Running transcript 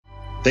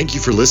Thank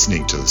you for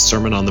listening to the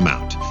Sermon on the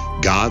Mount,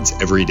 God's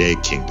Everyday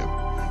Kingdom,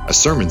 a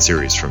sermon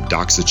series from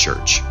Doxa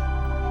Church.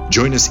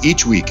 Join us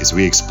each week as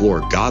we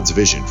explore God's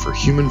vision for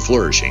human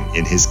flourishing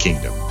in His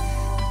kingdom.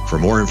 For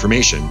more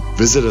information,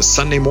 visit us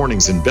Sunday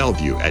mornings in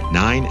Bellevue at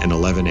 9 and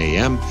 11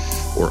 a.m.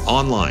 or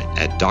online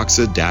at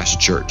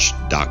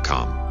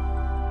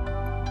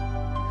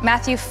doxa-church.com.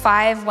 Matthew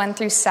 5, 1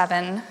 through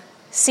 7.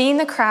 Seeing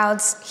the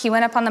crowds, he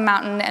went up on the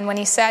mountain, and when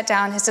he sat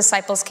down, his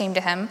disciples came to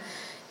him.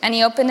 And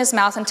he opened his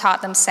mouth and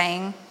taught them,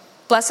 saying,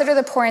 Blessed are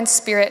the poor in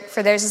spirit,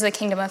 for theirs is the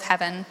kingdom of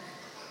heaven.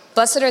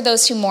 Blessed are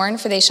those who mourn,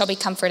 for they shall be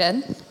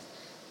comforted.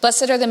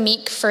 Blessed are the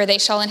meek, for they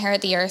shall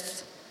inherit the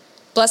earth.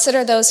 Blessed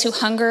are those who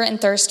hunger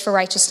and thirst for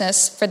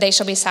righteousness, for they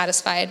shall be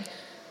satisfied.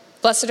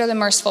 Blessed are the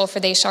merciful,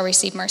 for they shall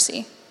receive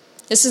mercy.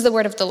 This is the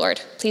word of the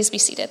Lord. Please be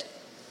seated.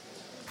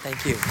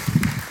 Thank you.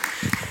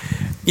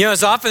 You know,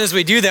 as often as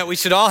we do that, we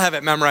should all have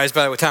it memorized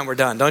by the time we're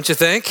done, don't you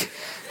think?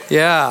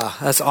 Yeah,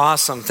 that's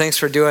awesome. Thanks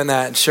for doing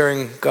that and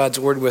sharing God's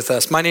word with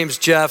us. My name's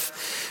Jeff.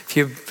 If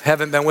you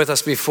haven't been with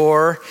us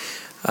before,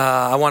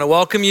 I want to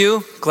welcome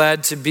you.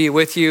 Glad to be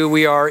with you.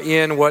 We are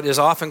in what is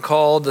often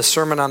called the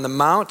Sermon on the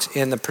Mount.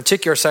 In the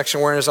particular section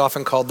where it is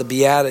often called the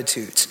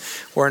Beatitudes.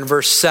 We're in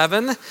verse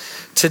 7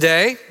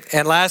 today.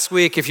 And last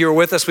week, if you were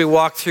with us, we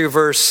walked through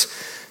verse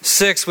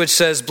 6, which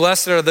says,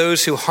 Blessed are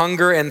those who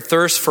hunger and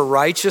thirst for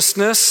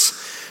righteousness,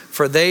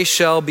 for they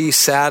shall be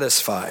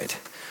satisfied.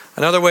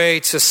 Another way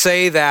to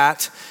say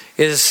that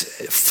is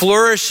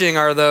flourishing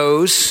are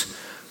those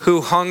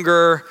who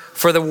hunger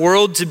for the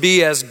world to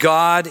be as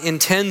God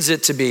intends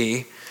it to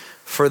be,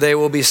 for they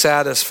will be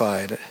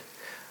satisfied.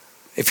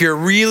 If you're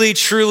really,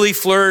 truly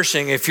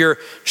flourishing, if you're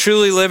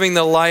truly living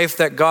the life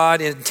that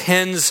God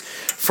intends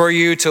for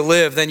you to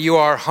live, then you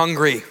are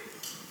hungry.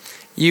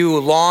 You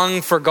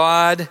long for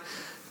God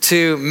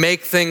to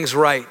make things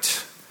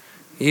right.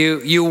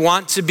 You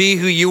want to be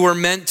who you were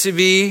meant to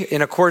be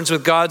in accordance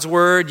with God's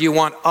word. You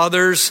want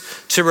others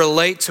to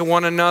relate to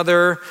one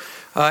another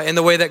in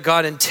the way that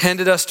God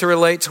intended us to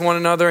relate to one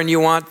another. And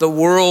you want the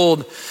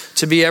world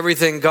to be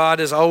everything God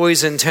has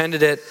always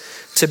intended it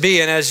to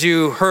be. And as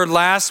you heard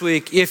last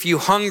week, if you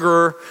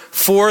hunger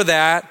for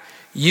that,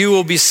 you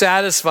will be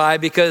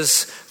satisfied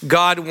because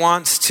God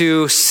wants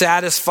to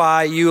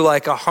satisfy you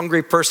like a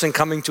hungry person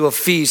coming to a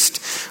feast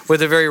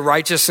with the very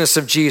righteousness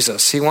of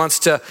Jesus. He wants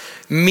to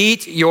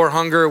meet your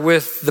hunger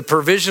with the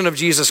provision of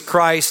Jesus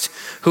Christ,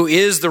 who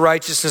is the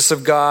righteousness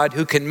of God,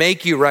 who can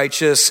make you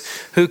righteous,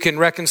 who can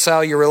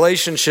reconcile your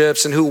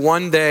relationships, and who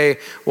one day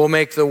will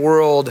make the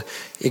world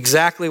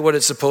exactly what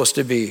it's supposed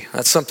to be.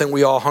 That's something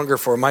we all hunger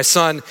for. My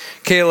son,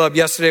 Caleb,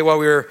 yesterday while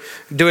we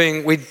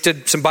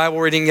did some Bible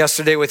reading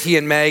yesterday with he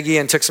and Maggie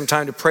and took some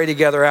time to pray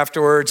together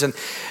afterwards. And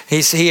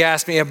he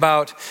asked me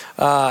about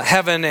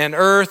heaven and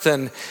earth.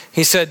 And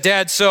he said,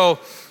 Dad, so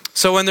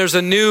when there's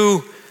a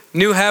new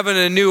heaven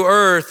and a new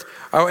earth,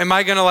 am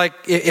I going to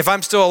if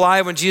I'm still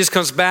alive when Jesus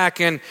comes back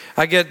and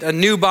I get a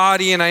new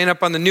body and I end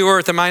up on the new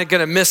earth, am I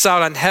going to miss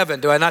out on heaven?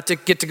 Do I not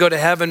get to go to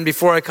heaven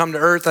before I come to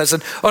earth? I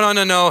said, oh,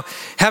 no.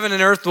 Heaven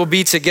and earth will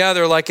be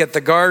together like at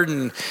the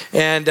garden,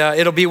 and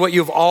it'll be what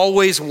you've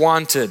always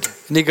wanted.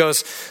 And he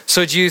goes,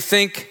 so do you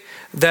think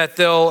that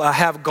they'll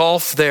have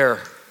golf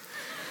there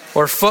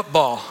or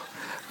football?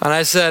 And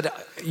I said,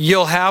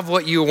 you'll have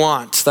what you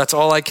want. That's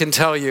all I can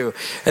tell you.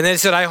 And then he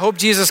said, I hope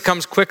Jesus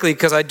comes quickly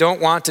because I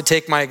don't want to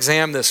take my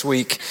exam this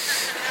week.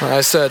 And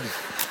I said,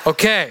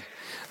 okay,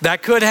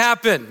 that could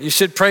happen. You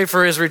should pray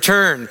for his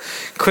return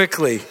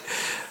quickly.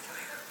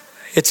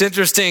 It's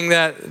interesting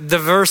that the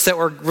verse that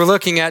we're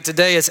looking at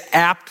today is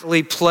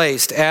aptly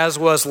placed, as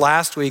was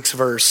last week's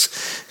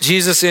verse.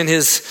 Jesus, in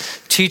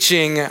his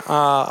teaching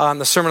on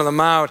the Sermon on the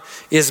Mount,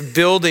 is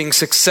building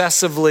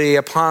successively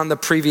upon the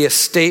previous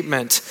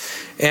statement.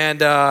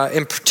 And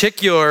in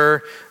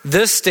particular,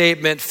 this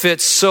statement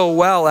fits so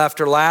well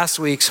after last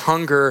week's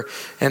hunger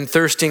and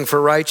thirsting for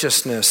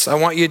righteousness. I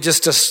want you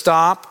just to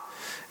stop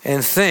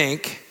and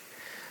think,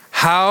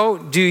 how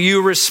do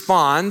you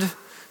respond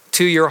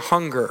to your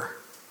hunger?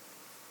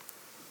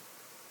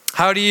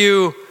 How do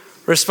you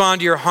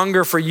respond to your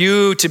hunger for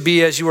you to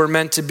be as you were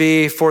meant to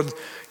be, for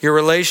your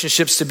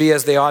relationships to be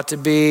as they ought to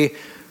be,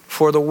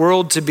 for the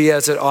world to be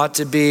as it ought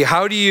to be?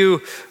 How do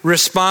you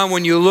respond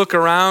when you look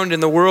around in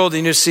the world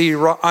and you see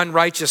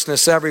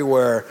unrighteousness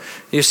everywhere?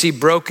 You see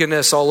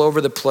brokenness all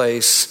over the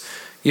place.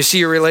 You see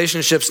your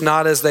relationships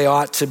not as they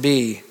ought to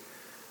be.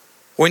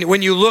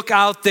 When you look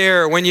out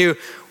there, when you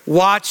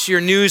watch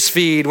your news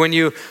feed, when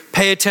you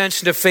pay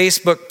attention to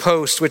Facebook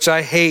posts, which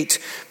I hate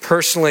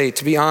personally,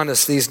 to be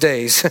honest, these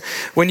days.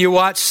 When you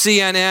watch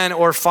CNN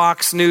or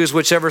Fox News,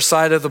 whichever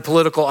side of the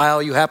political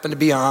aisle you happen to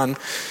be on,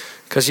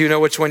 because you know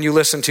which one you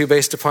listen to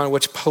based upon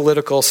which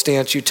political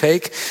stance you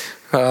take.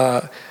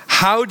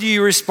 How do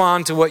you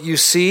respond to what you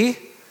see,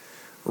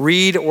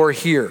 read, or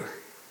hear?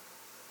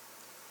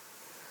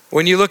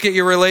 When you look at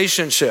your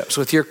relationships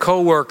with your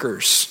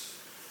coworkers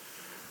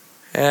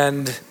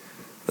and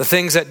the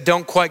things that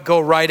don't quite go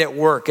right at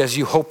work as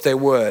you hope they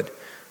would.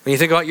 When you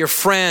think about your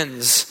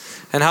friends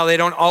and how they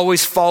don't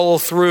always follow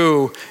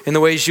through in the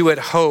ways you had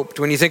hoped.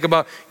 When you think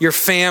about your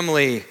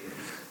family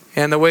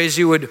and the ways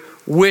you would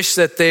wish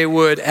that they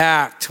would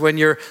act, when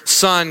your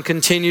son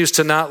continues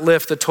to not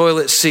lift the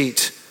toilet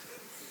seat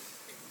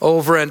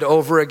over and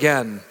over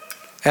again,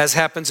 as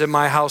happens in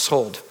my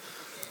household,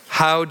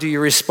 how do you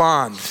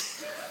respond?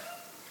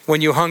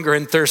 When you hunger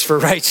and thirst for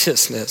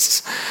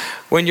righteousness,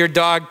 when your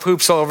dog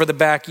poops all over the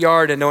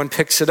backyard and no one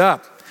picks it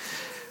up,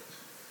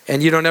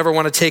 and you don't ever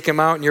want to take him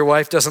out and your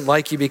wife doesn't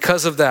like you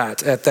because of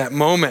that at that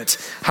moment,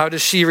 how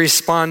does she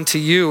respond to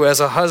you as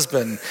a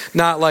husband?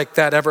 Not like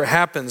that ever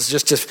happens,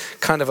 just a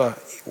kind of a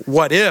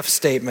what if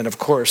statement, of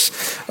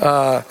course.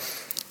 How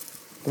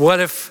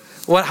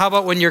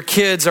about when your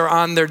kids are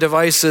on their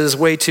devices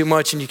way too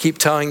much and you keep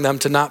telling them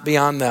to not be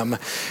on them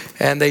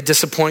and they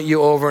disappoint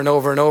you over and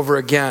over and over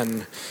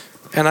again?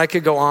 And I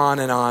could go on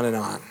and on and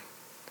on.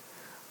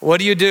 What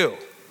do you do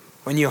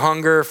when you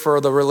hunger for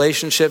the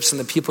relationships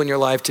and the people in your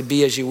life to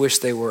be as you wish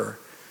they were?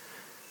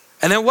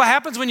 And then what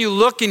happens when you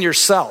look in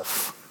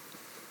yourself?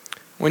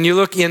 When you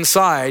look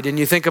inside and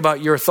you think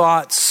about your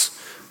thoughts,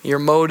 your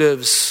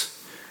motives,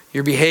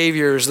 your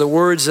behaviors, the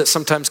words that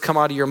sometimes come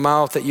out of your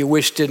mouth that you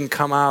wish didn't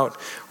come out,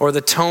 or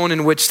the tone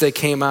in which they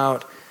came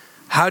out,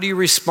 how do you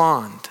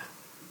respond?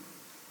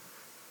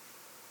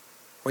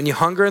 When you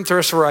hunger and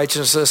thirst for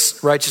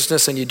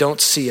righteousness and you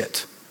don't see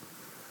it,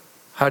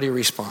 how do you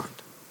respond?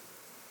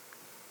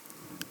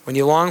 When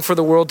you long for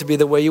the world to be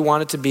the way you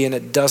want it to be and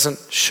it doesn't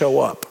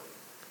show up,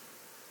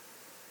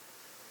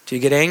 do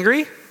you get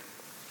angry?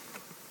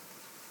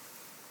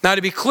 Now,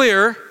 to be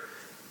clear,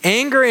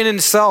 anger in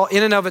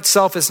and of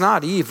itself is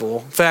not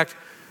evil. In fact,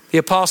 the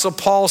Apostle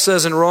Paul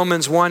says in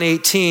Romans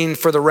 1:18,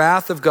 "For the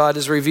wrath of God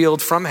is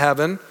revealed from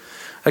heaven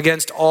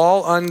against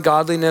all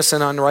ungodliness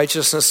and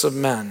unrighteousness of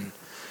men."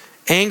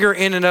 Anger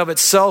in and of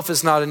itself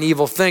is not an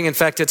evil thing. In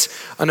fact, it's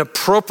an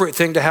appropriate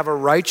thing to have a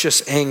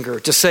righteous anger,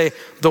 to say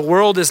the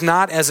world is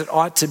not as it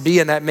ought to be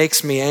and that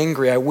makes me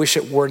angry. I wish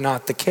it were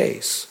not the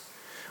case.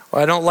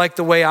 Or I don't like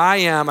the way I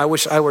am. I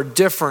wish I were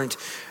different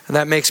and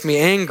that makes me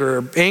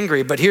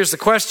angry. But here's the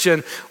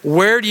question: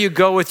 where do you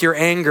go with your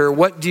anger?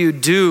 What do you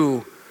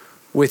do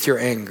with your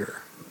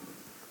anger?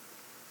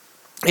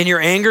 In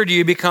your anger, do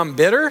you become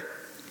bitter,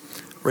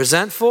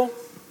 resentful?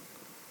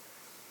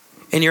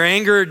 In your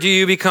anger, do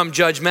you become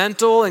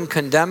judgmental and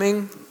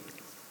condemning?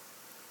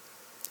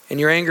 In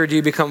your anger, do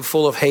you become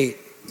full of hate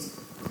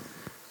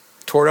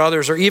toward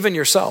others or even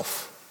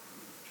yourself?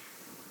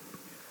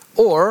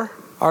 Or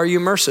are you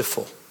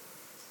merciful?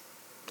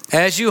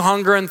 As you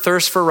hunger and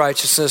thirst for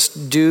righteousness,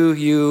 do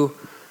you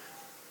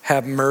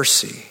have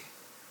mercy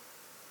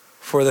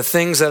for the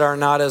things that are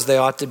not as they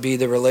ought to be,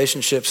 the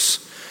relationships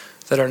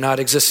that are not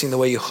existing the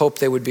way you hope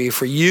they would be,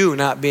 for you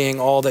not being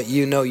all that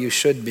you know you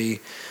should be?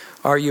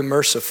 Are you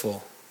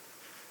merciful?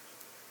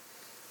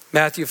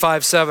 Matthew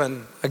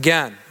 5:7,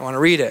 again, I want to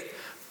read it.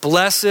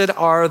 Blessed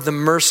are the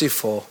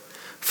merciful,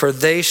 for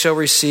they shall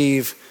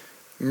receive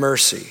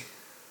mercy.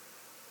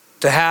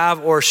 To have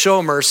or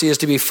show mercy is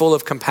to be full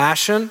of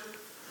compassion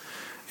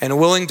and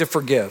willing to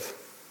forgive.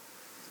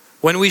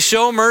 When we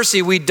show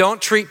mercy, we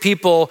don't treat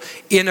people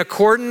in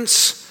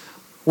accordance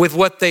with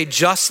what they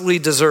justly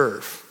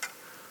deserve.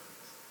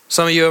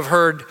 Some of you have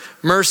heard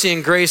mercy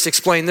and grace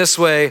explained this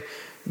way.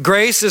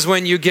 Grace is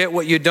when you get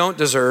what you don't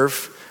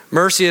deserve.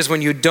 Mercy is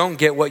when you don't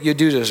get what you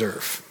do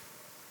deserve.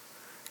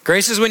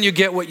 Grace is when you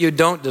get what you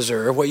don't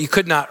deserve, what you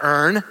could not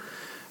earn.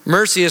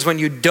 Mercy is when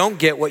you don't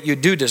get what you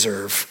do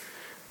deserve,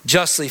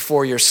 justly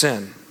for your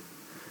sin.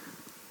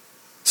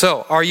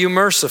 So, are you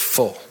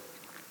merciful?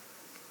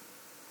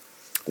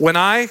 When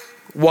I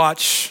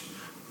watch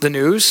the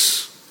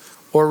news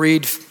or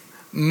read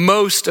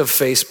most of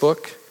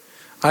Facebook,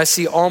 I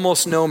see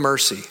almost no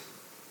mercy.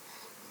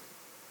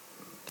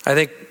 I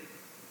think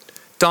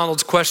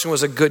Donald's question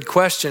was a good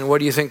question. What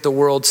do you think the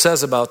world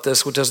says about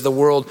this? Does the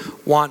world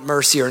want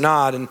mercy or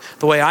not? And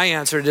the way I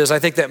answered it is I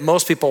think that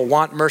most people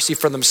want mercy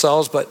for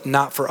themselves, but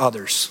not for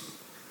others.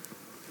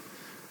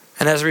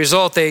 And as a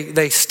result,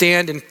 they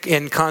stand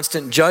in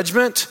constant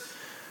judgment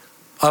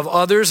of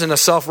others in a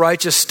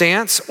self-righteous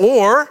stance,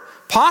 or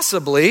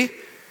possibly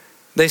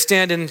they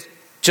stand in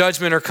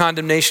judgment or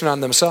condemnation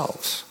on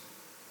themselves.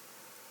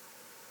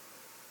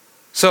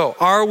 So,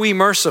 are we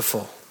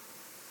merciful?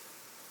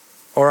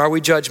 Or are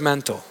we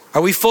judgmental?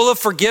 Are we full of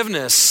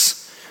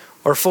forgiveness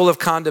or full of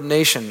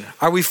condemnation?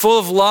 Are we full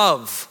of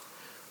love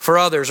for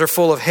others or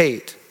full of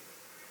hate?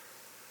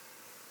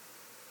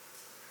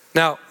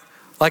 Now,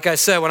 like I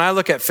said, when I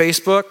look at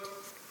Facebook,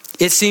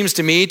 it seems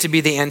to me to be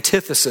the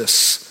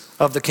antithesis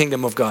of the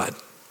kingdom of God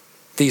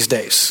these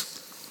days.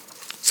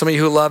 Some of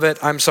you who love it,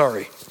 I'm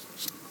sorry.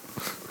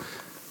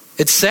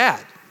 It's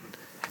sad.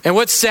 And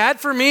what's sad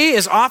for me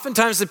is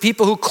oftentimes the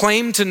people who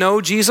claim to know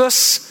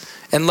Jesus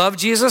and love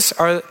Jesus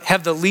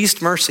have the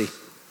least mercy.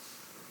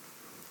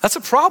 That's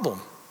a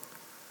problem.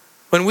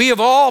 When we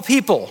of all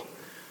people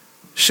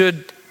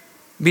should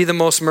be the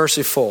most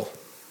merciful.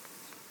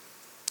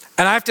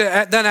 And I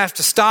have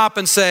to stop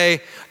and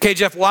say, okay,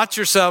 Jeff, watch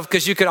yourself,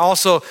 because you could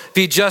also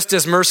be just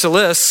as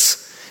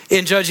merciless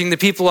in judging the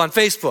people on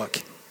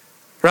Facebook.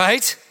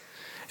 right?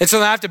 And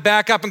so I have to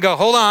back up and go,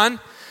 hold on,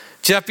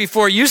 Jeff,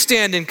 before you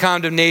stand in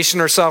condemnation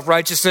or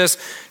self-righteousness,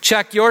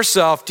 check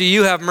yourself. Do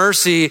you have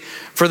mercy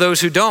for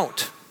those who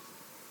don't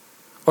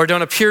or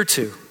don't appear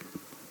to?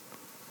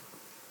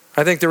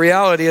 I think the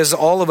reality is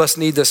all of us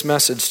need this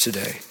message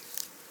today.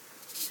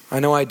 I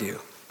know I do.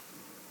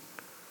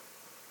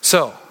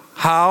 So,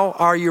 how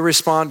are you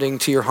responding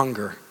to your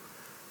hunger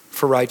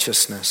for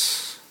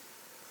righteousness?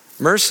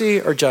 Mercy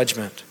or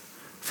judgment?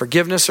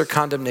 Forgiveness or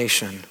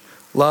condemnation?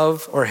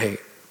 Love or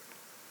hate?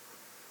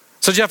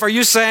 So Jeff, are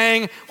you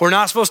saying we're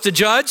not supposed to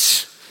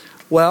judge?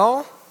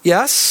 Well,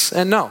 yes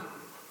and no.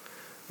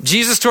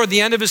 Jesus, toward the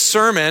end of his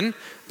sermon,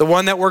 the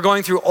one that we're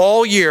going through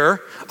all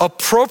year,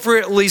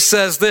 appropriately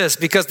says this,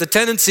 because the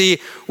tendency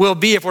will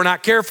be, if we're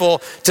not careful,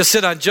 to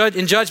sit in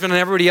judgment on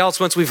everybody else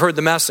once we've heard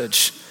the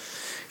message.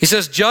 He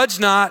says, judge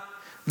not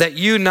that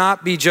you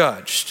not be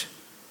judged.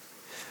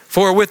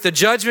 For with the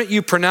judgment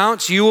you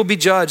pronounce, you will be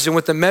judged, and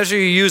with the measure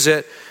you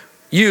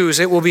use,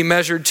 it will be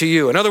measured to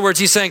you. In other words,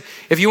 he's saying,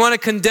 if you want to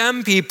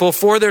condemn people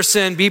for their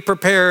sin, be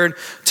prepared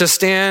to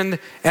stand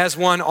as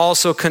one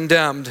also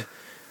condemned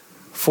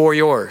for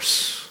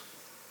yours.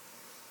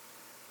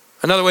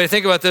 Another way to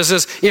think about this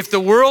is, if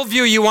the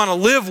worldview you want to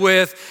live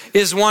with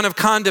is one of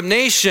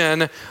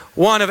condemnation,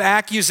 one of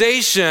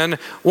accusation,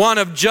 one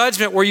of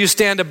judgment where you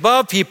stand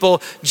above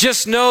people,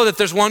 just know that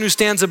there's one who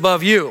stands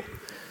above you,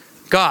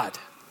 God.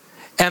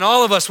 And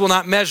all of us will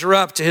not measure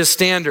up to his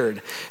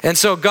standard. And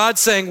so God's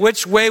saying,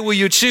 which way will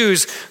you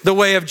choose? The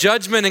way of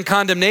judgment and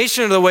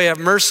condemnation or the way of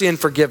mercy and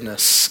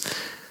forgiveness?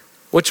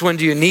 Which one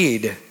do you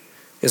need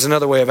is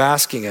another way of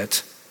asking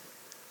it.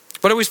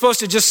 But are we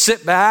supposed to just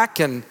sit back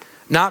and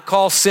not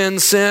call sin,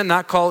 sin,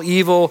 not call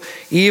evil,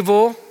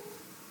 evil?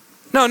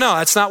 No,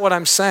 that's not what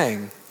I'm saying.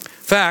 In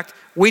fact,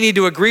 we need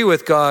to agree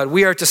with God.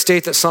 We are to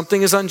state that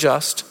something is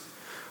unjust.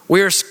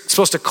 We are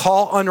supposed to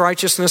call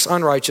unrighteousness,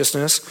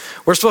 unrighteousness.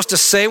 We're supposed to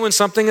say when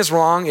something is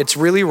wrong, it's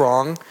really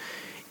wrong,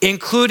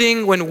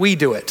 including when we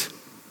do it,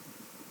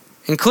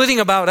 including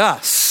about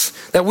us.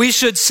 That we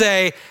should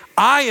say,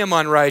 I am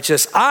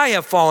unrighteous, I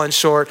have fallen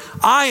short,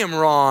 I am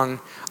wrong.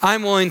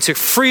 I'm willing to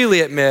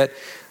freely admit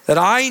that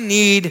I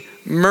need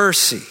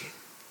mercy.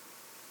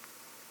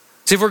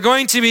 See, if we're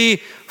going to be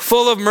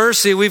full of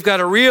mercy, we've got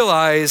to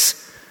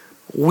realize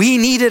we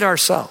need it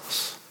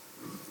ourselves.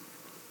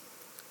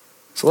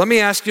 So let me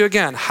ask you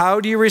again, how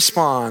do you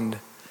respond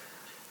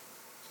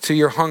to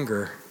your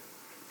hunger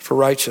for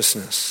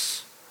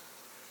righteousness?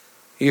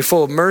 Are you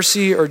full of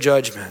mercy or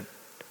judgment?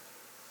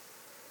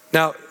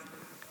 Now,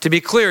 to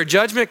be clear,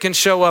 judgment can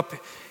show up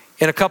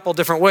in a couple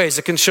different ways.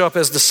 It can show up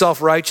as the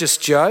self-righteous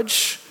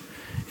judge.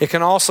 It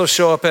can also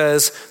show up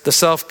as the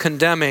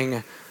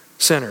self-condemning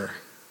sinner.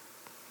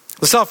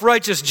 The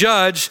self-righteous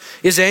judge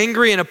is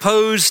angry and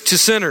opposed to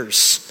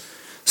sinners,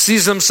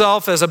 sees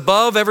himself as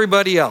above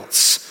everybody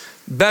else,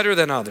 better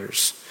than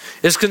others,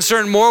 is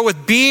concerned more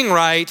with being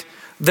right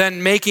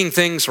than making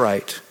things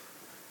right,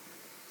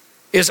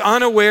 is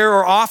unaware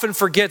or often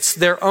forgets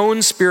their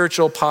own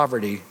spiritual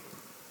poverty,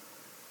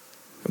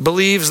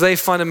 believes they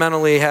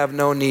fundamentally have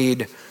no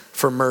need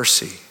for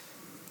mercy.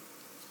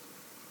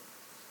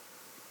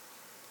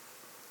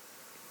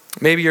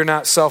 Maybe you're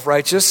not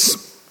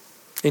self-righteous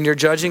in your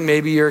judging.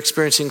 Maybe you're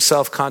experiencing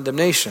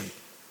self-condemnation.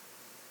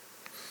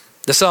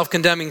 The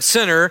self-condemning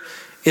sinner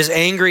is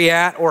angry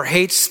at or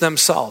hates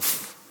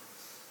themselves,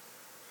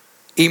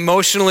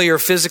 emotionally or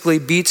physically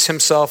beats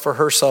himself or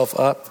herself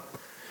up,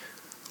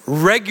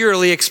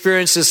 regularly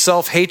experiences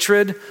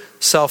self-hatred,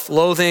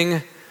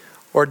 self-loathing,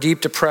 or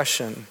deep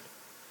depression,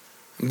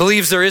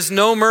 believes there is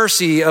no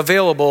mercy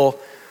available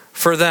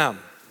for them.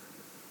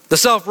 The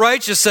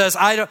self-righteous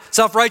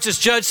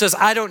judge says,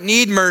 I don't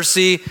need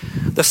mercy.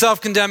 The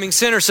self-condemning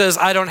sinner says,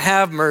 I don't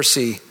have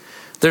mercy.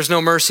 There's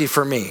no mercy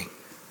for me.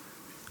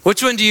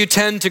 Which one do you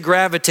tend to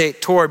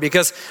gravitate toward?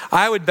 Because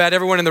I would bet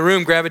everyone in the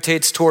room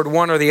gravitates toward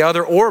one or the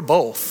other, or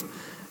both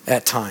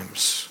at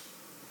times.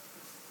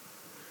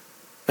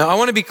 Now, I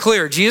want to be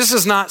clear. Jesus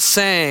is not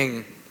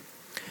saying,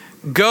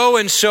 go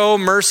and show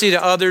mercy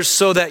to others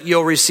so that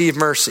you'll receive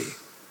mercy.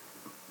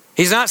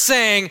 He's not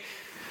saying,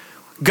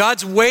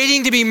 God's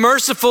waiting to be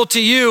merciful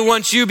to you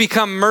once you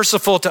become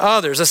merciful to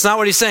others. That's not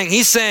what he's saying.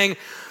 He's saying,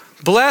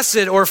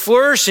 blessed or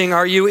flourishing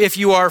are you if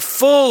you are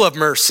full of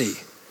mercy.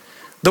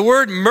 The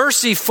word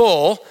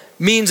merciful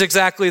means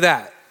exactly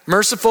that.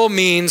 Merciful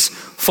means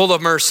full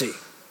of mercy.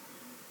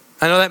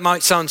 I know that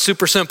might sound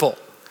super simple,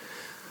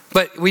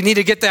 but we need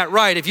to get that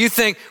right. If you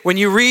think when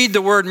you read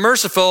the word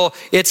merciful,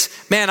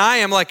 it's, man, I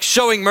am like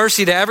showing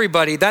mercy to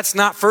everybody. That's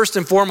not first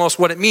and foremost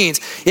what it means.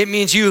 It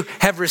means you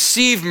have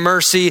received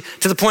mercy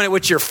to the point at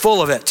which you're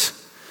full of it.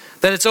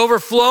 That it's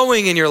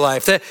overflowing in your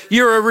life. That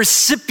you're a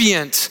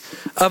recipient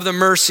of the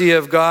mercy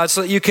of God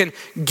so that you can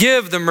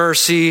give the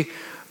mercy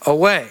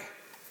away.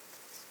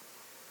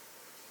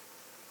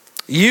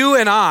 You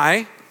and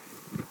I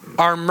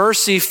are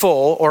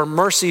merciful or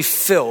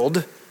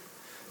mercy-filled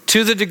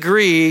to the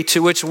degree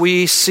to which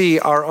we see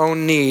our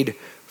own need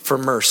for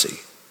mercy.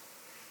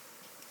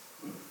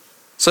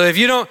 So if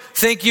you don't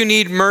think you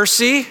need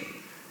mercy,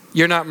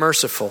 you're not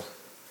merciful.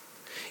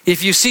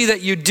 If you see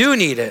that you do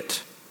need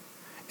it,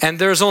 and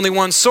there's only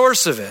one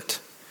source of it,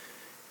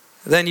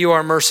 then you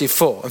are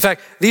merciful. In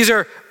fact, these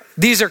are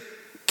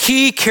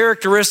key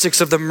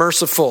characteristics of the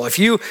merciful. If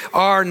you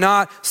are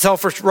not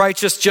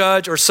self-righteous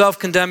judge or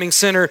self-condemning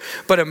sinner,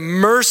 but a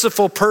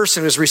merciful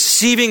person who's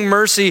receiving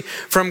mercy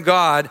from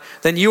God,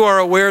 then you are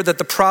aware that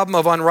the problem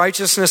of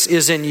unrighteousness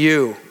is in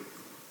you.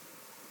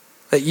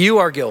 That you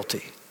are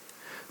guilty.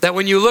 That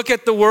when you look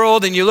at the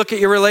world and you look at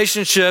your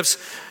relationships,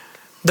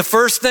 the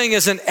first thing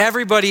isn't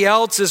everybody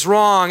else is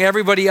wrong,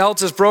 everybody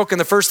else is broken.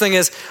 The first thing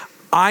is,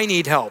 I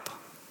need help.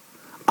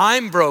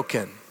 I'm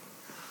broken.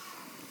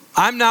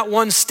 I'm not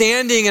one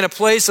standing in a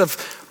place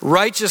of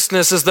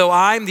righteousness as though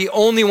I'm the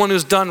only one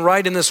who's done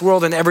right in this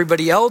world and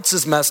everybody else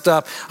is messed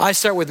up. I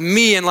start with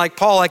me, and like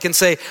Paul, I can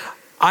say,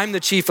 I'm the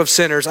chief of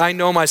sinners. I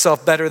know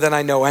myself better than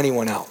I know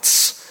anyone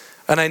else.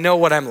 And I know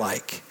what I'm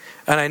like.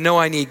 And I know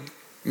I need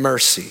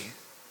mercy.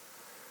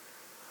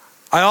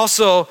 I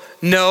also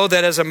know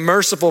that as a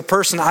merciful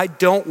person, I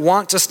don't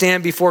want to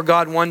stand before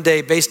God one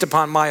day based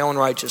upon my own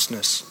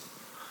righteousness.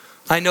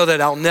 I know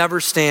that I'll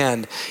never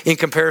stand in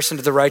comparison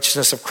to the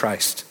righteousness of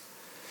Christ.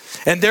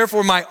 And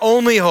therefore, my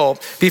only hope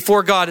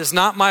before God is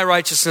not my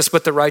righteousness,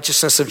 but the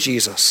righteousness of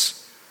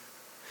Jesus.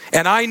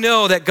 And I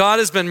know that God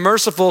has been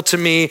merciful to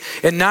me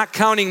in not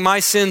counting my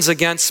sins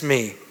against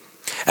me.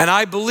 And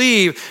I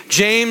believe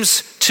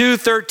James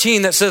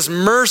 2:13 that says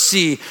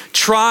mercy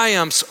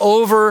triumphs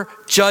over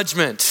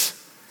judgment.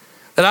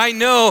 That I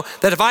know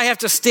that if I have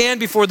to stand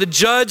before the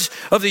judge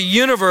of the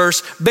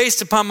universe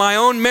based upon my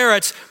own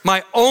merits,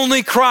 my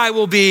only cry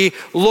will be,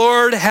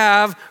 Lord,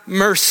 have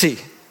mercy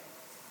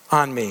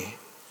on me.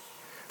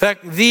 In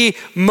fact, the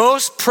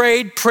most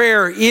prayed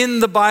prayer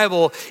in the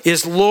Bible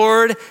is,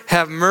 Lord,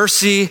 have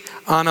mercy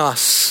on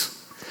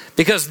us.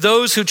 Because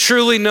those who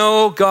truly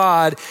know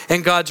God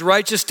and God's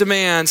righteous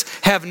demands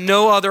have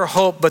no other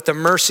hope but the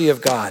mercy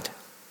of God.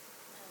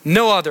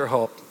 No other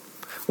hope.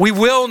 We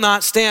will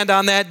not stand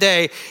on that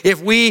day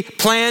if we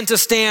plan to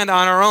stand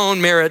on our own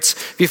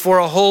merits before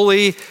a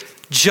holy,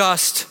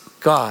 just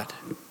God.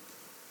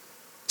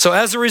 So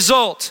as a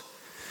result,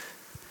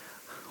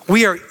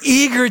 we are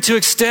eager to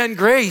extend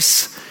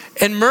grace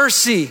and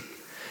mercy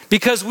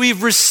because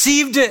we've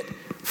received it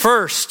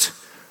first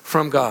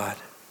from God.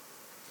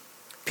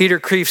 Peter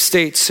Kreeft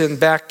states in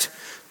Back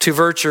to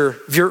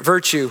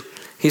Virtue,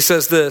 he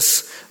says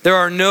this, there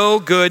are no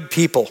good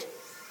people.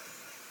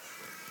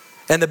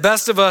 And the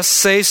best of us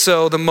say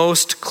so the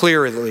most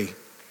clearly.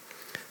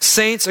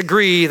 Saints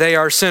agree they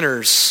are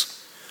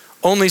sinners.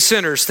 Only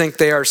sinners think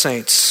they are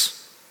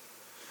saints.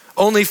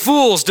 Only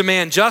fools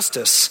demand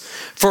justice.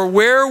 For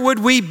where would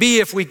we be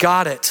if we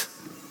got it?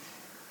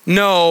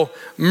 No,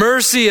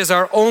 mercy is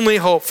our only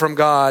hope from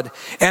God,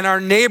 and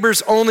our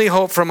neighbor's only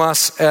hope from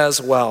us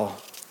as well.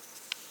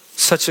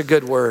 Such a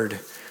good word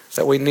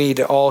that we need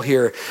to all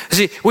hear.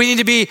 See, we need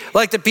to be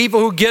like the people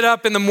who get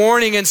up in the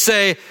morning and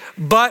say,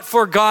 but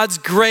for God's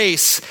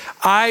grace,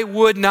 I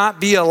would not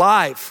be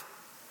alive.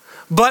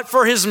 But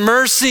for his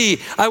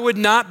mercy, I would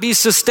not be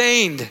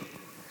sustained.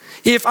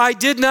 If I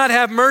did not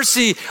have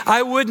mercy,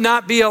 I would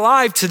not be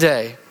alive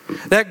today.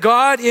 That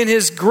God in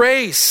his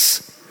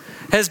grace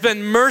has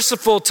been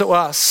merciful to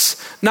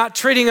us, not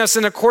treating us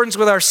in accordance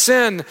with our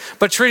sin,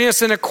 but treating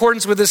us in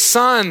accordance with his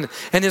Son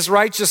and his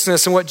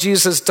righteousness and what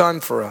Jesus has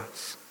done for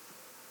us.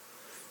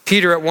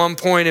 Peter at one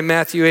point in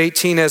Matthew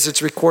 18, as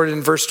it's recorded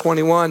in verse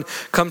 21,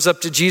 comes up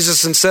to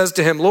Jesus and says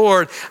to him,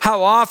 Lord,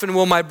 how often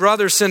will my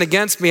brother sin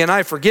against me and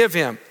I forgive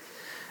him?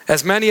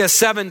 As many as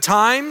 7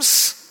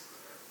 times?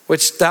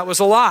 Which that was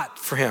a lot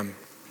for him.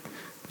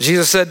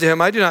 Jesus said to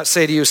him, I do not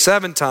say to you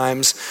 7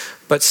 times,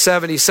 but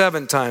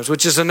 77 times,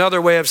 which is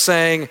another way of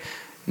saying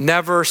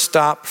never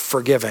stop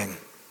forgiving.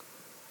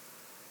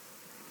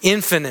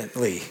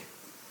 Infinitely.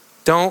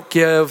 Don't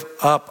give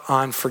up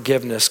on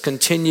forgiveness.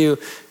 Continue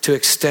to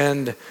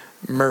extend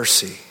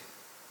mercy.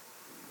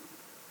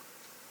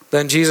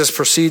 Then Jesus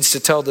proceeds to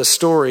tell the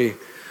story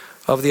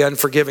of the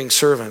unforgiving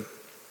servant.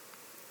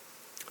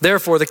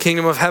 Therefore, the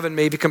kingdom of heaven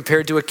may be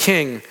compared to a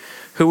king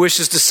who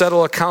wishes to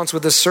settle accounts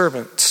with his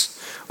servants.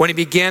 When he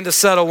began to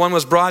settle, one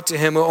was brought to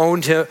him who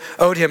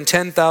owed him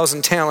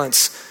 10,000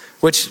 talents,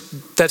 which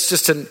that's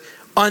just an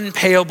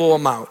unpayable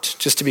amount,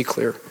 just to be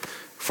clear,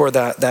 for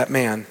that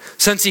man.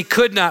 Since he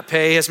could not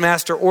pay, his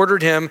master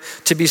ordered him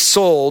to be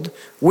sold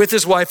with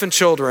his wife and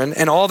children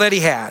and all that he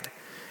had,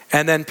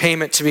 and then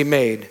payment to be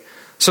made.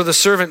 So the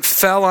servant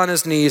fell on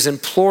his knees,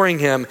 imploring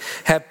him,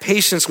 have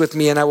patience with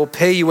me and I will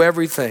pay you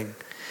everything.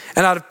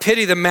 And out of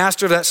pity, the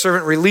master of that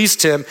servant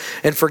released him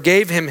and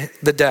forgave him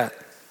the debt.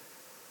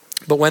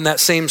 But when that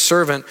same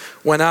servant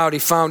went out, he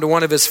found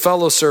one of his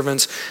fellow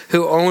servants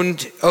who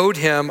owed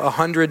him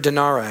 100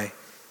 denarii,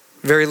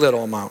 very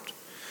little amount,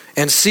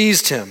 and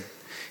seized him.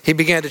 He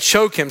began to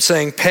choke him,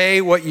 saying,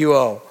 pay what you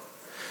owe.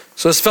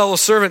 So his fellow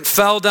servant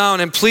fell down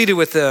and pleaded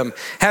with him,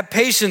 have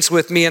patience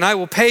with me and I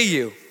will pay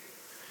you.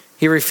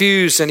 He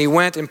refused, and he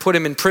went and put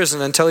him in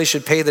prison until he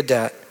should pay the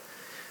debt.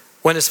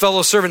 When his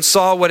fellow servants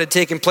saw what had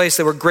taken place,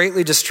 they were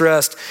greatly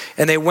distressed,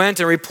 and they went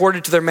and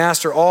reported to their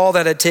master all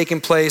that had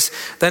taken place.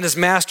 Then his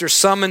master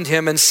summoned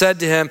him and said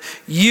to him,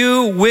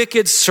 "You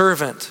wicked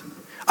servant,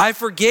 I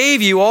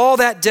forgave you all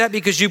that debt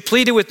because you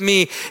pleaded with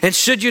me, and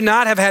should you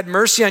not have had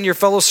mercy on your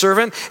fellow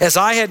servant as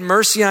I had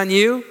mercy on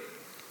you?"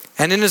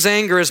 And in his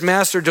anger, his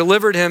master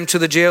delivered him to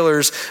the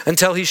jailers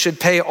until he should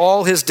pay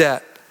all his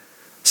debt.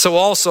 So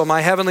also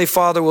my heavenly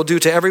Father will do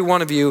to every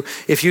one of you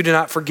if you do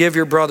not forgive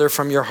your brother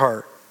from your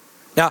heart.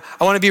 Now,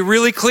 I want to be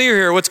really clear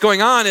here. What's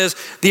going on is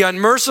the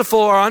unmerciful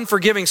or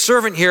unforgiving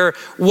servant here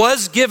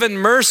was given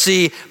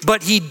mercy,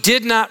 but he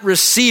did not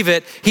receive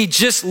it. He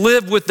just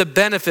lived with the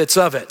benefits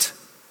of it.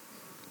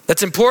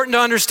 That's important to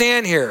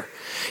understand here.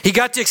 He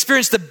got to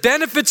experience the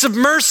benefits of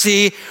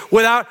mercy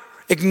without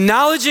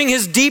acknowledging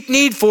his deep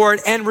need for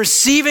it and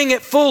receiving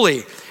it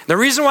fully. The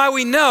reason why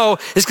we know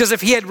is because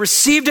if he had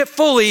received it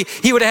fully,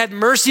 he would have had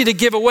mercy to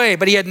give away.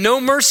 But he had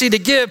no mercy to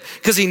give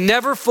because he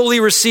never fully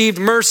received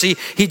mercy.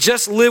 He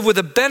just lived with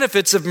the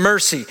benefits of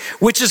mercy,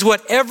 which is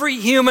what every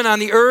human on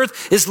the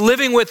earth is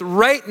living with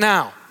right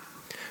now.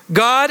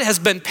 God has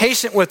been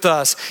patient with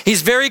us.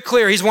 He's very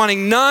clear. He's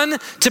wanting none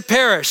to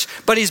perish,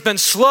 but he's been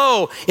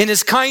slow in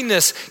his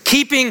kindness,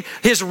 keeping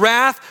his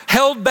wrath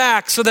held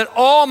back so that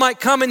all might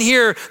come and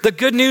hear the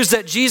good news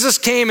that Jesus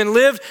came and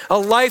lived a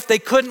life they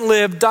couldn't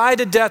live, died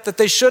a death that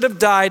they should have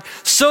died,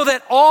 so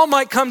that all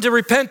might come to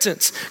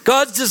repentance.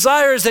 God's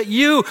desire is that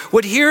you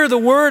would hear the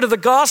word of the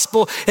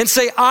gospel and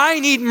say, "I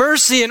need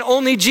mercy, and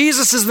only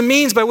Jesus is the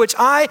means by which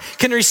I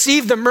can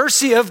receive the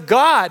mercy of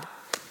God."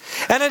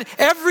 And then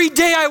every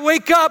day I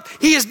wake up,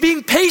 he is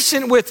being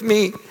patient with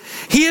me.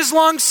 He is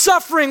long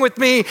suffering with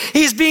me.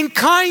 He's being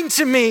kind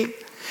to me.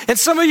 And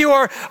some of you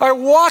are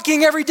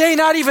walking every day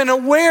not even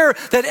aware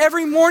that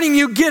every morning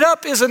you get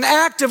up is an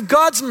act of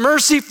God's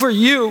mercy for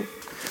you.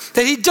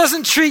 That he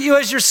doesn't treat you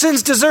as your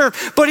sins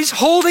deserve, but he's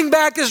holding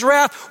back his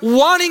wrath,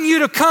 wanting you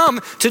to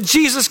come to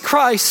Jesus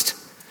Christ.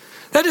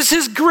 That is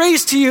his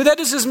grace to you. That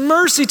is his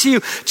mercy to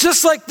you.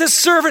 Just like this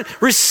servant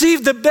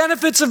received the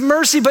benefits of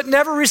mercy but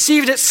never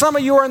received it. Some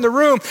of you are in the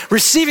room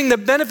receiving the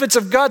benefits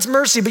of God's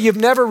mercy, but you've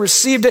never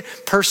received it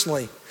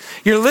personally.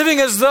 You're living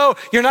as though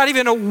you're not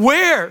even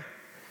aware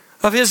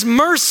of his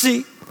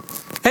mercy.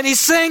 And he's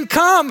saying,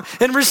 come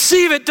and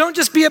receive it. Don't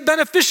just be a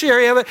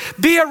beneficiary of it.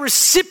 Be a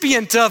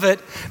recipient of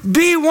it.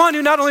 Be one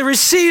who not only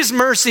receives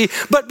mercy,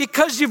 but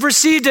because you've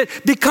received it,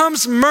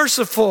 becomes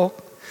merciful.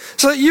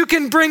 So that you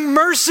can bring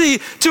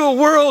mercy to a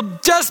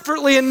world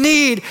desperately in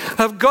need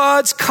of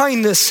God's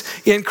kindness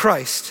in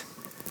Christ.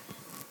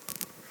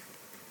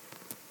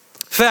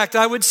 In fact,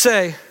 I would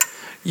say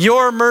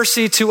your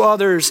mercy to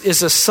others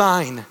is a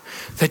sign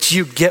that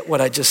you get what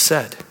I just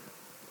said.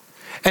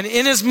 And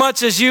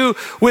inasmuch as you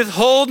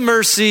withhold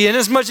mercy,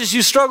 inasmuch as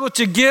you struggle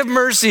to give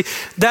mercy,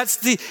 that's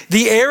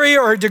the area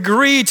or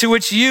degree to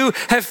which you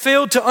have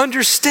failed to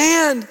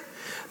understand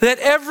that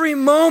every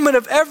moment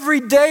of every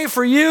day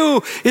for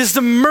you is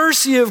the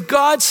mercy of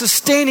God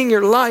sustaining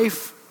your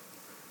life.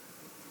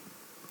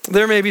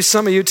 There may be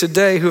some of you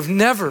today who've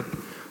never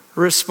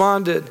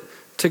responded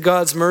to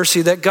God's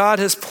mercy that God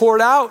has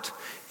poured out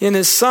in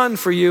his Son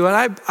for you.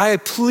 And I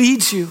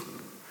plead you,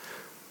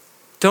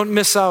 don't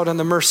miss out on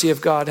the mercy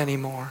of God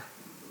anymore.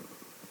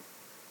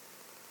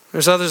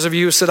 There's others of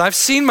you who said, I've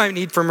seen my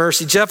need for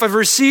mercy. Jeff, I've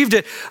received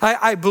it.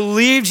 I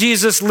believe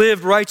Jesus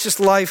lived righteous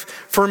life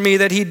for me,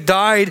 that he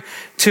died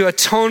to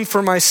atone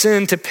for my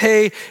sin, to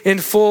pay in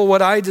full what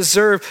I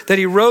deserve, that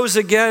he rose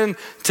again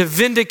to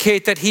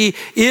vindicate that he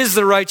is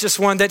the righteous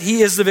one, that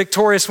he is the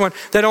victorious one,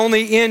 that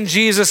only in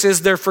Jesus is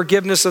there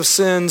forgiveness of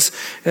sins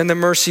and the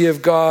mercy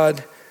of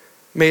God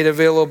made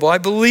available. I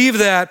believe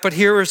that, but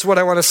here is what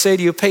I want to say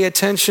to you. Pay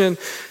attention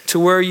to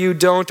where you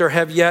don't or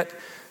have yet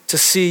to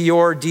see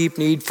your deep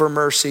need for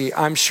mercy.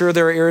 I'm sure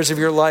there are areas of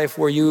your life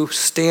where you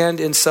stand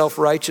in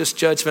self-righteous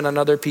judgment on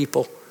other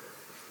people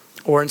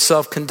or in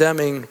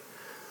self-condemning,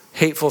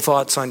 hateful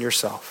thoughts on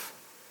yourself.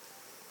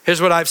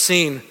 Here's what I've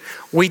seen.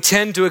 We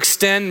tend to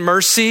extend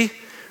mercy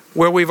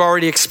where we've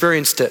already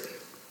experienced it.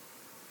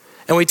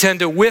 And we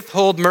tend to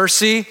withhold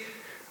mercy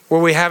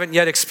where we haven't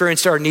yet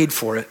experienced our need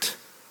for it.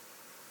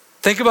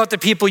 Think about the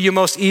people you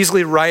most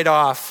easily write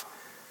off.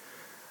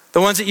 The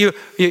ones that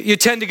you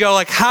tend to go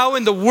like, how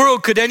in the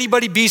world could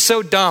anybody be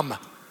so dumb?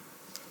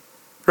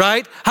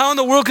 Right? How in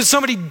the world could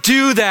somebody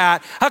do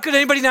that? How could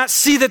anybody not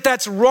see that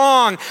that's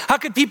wrong? How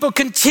could people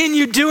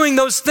continue doing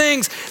those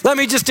things? Let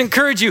me just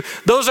encourage you.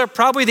 Those are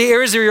probably the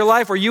areas of your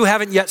life where you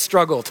haven't yet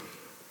struggled.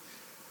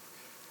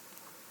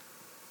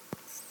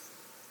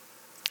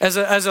 As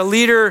a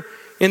leader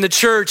in the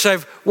church,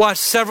 I've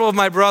watched several of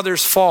my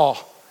brothers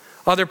fall.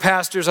 Other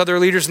pastors, other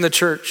leaders in the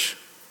church.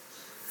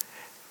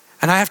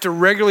 And I have to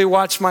regularly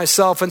watch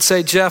myself and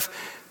say, Jeff,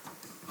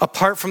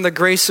 apart from the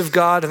grace of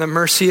God and the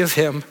mercy of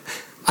him,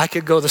 I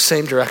could go the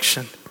same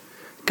direction.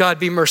 God,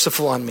 be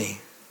merciful on me.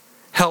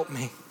 Help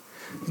me.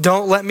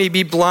 Don't let me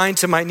be blind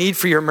to my need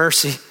for your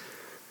mercy.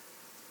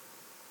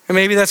 And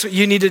maybe that's what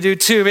you need to do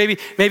too. Maybe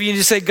you need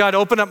to say, God,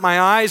 open up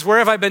my eyes. Where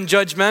have I been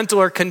judgmental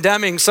or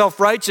condemning,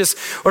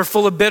 self-righteous, or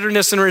full of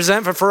bitterness and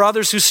resentment for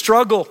others who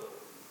struggle?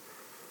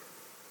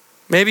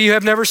 Maybe you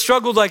have never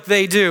struggled like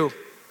they do.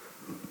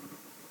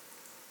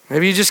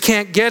 Maybe you just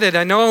can't get it.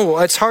 I know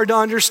it's hard to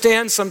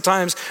understand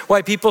sometimes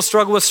why people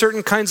struggle with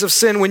certain kinds of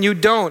sin when you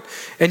don't,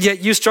 and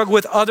yet you struggle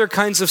with other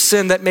kinds of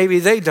sin that maybe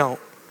they don't.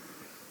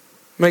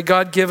 May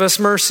God give us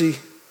mercy.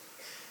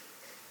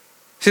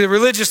 See, the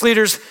religious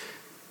leaders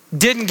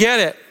didn't get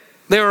it.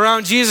 They were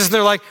around Jesus and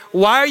they're like,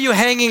 why are you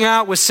hanging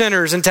out with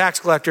sinners and tax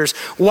collectors?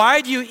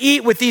 Why do you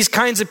eat with these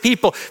kinds of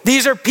people?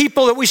 These are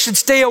people that we should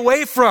stay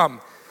away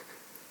from.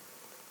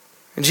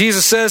 And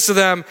Jesus says to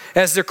them,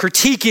 as they're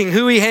critiquing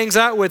who he hangs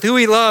out with, who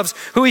he loves,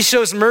 who he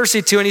shows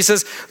mercy to, and he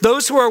says,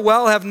 those who are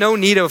well have no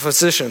need of a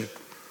physician,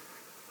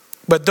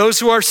 but those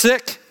who are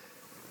sick.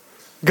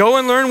 Go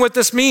and learn what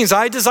this means.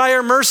 I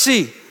desire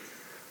mercy,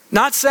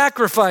 not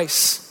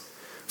sacrifice.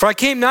 For I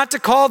came not to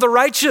call the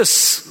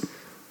righteous,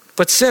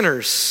 but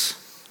sinners.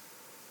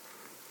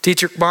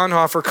 Dietrich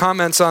Bonhoeffer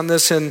comments on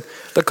this in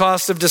The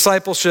Cost of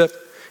Discipleship.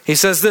 He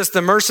says this,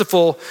 the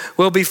merciful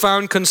will be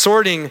found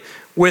consorting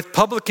with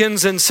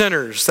publicans and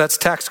sinners. That's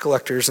tax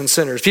collectors and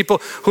sinners. People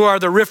who are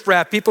the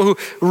riffraff, people who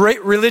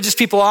religious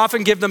people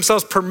often give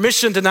themselves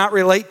permission to not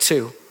relate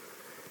to.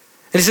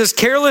 And he says,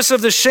 careless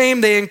of the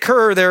shame they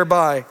incur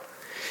thereby.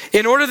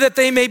 In order that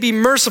they may be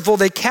merciful,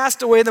 they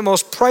cast away the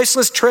most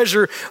priceless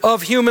treasure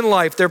of human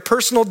life, their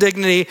personal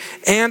dignity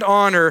and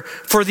honor.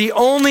 For the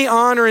only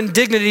honor and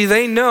dignity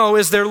they know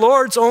is their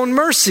Lord's own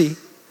mercy,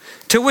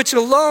 to which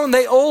alone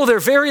they owe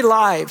their very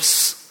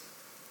lives.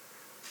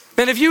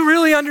 And if you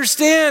really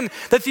understand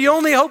that the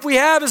only hope we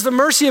have is the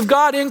mercy of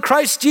God in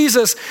Christ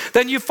Jesus,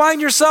 then you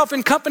find yourself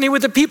in company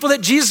with the people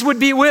that Jesus would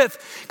be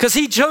with, because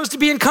he chose to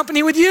be in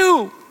company with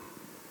you.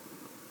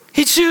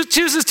 He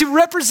chooses to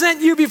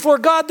represent you before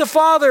God the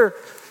Father,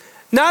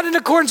 not in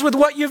accordance with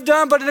what you've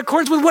done, but in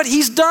accordance with what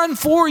he's done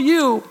for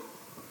you.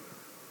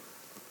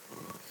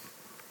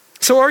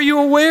 So are you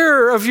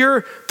aware of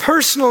your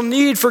personal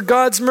need for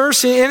God's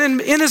mercy? And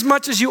in as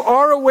much as you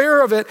are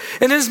aware of it,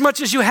 and in as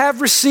much as you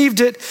have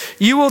received it,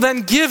 you will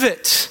then give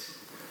it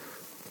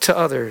to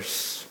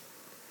others.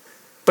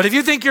 But if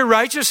you think you're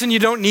righteous and you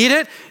don't need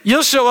it,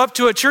 you'll show up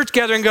to a church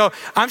gathering and go,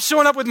 I'm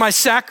showing up with my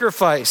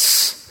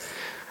sacrifice.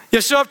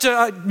 You'll show up to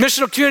a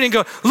missional community and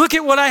go, look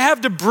at what I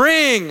have to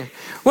bring.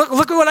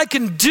 Look at what I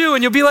can do.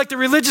 And you'll be like the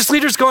religious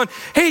leaders going,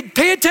 hey,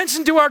 pay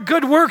attention to our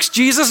good works,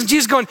 Jesus. And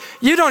Jesus going,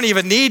 you don't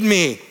even need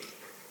me.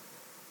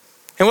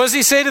 And what does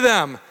he say to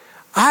them?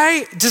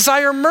 I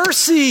desire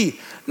mercy,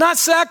 not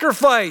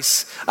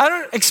sacrifice. I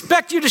don't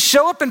expect you to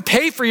show up and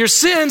pay for your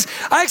sins.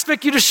 I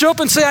expect you to show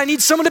up and say, I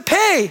need someone to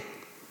pay.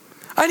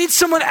 I need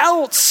someone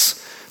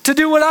else to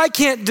do what I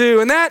can't do.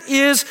 And that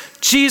is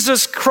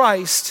Jesus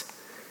Christ.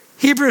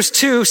 Hebrews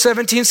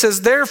 2:17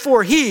 says,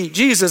 therefore he,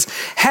 Jesus,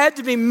 had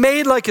to be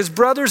made like his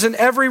brothers in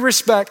every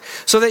respect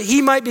so that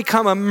he might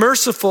become a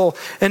merciful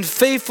and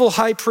faithful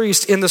high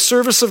priest in the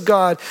service of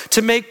God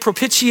to make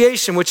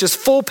propitiation, which is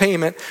full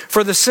payment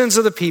for the sins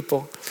of the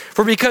people.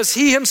 For because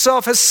he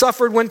himself has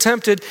suffered when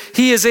tempted,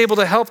 he is able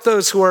to help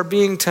those who are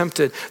being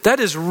tempted. That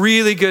is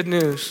really good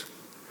news.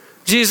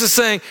 Jesus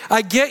saying,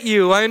 I get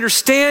you, I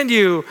understand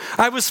you.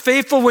 I was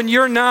faithful when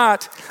you're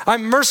not.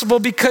 I'm merciful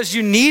because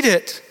you need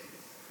it.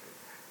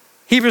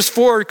 Hebrews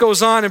 4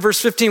 goes on in verse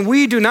 15,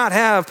 we do not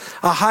have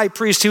a high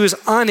priest who is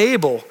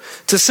unable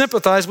to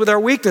sympathize with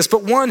our weakness,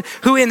 but one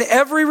who in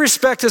every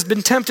respect has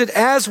been tempted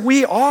as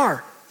we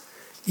are,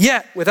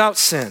 yet without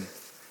sin.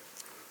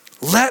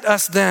 Let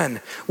us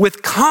then,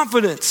 with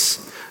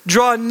confidence,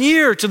 draw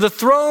near to the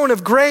throne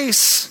of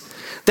grace,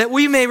 that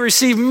we may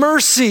receive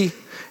mercy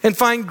and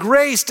find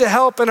grace to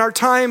help in our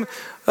time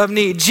of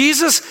need.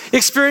 Jesus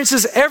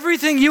experiences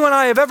everything you and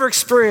I have ever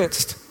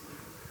experienced.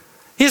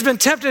 He's been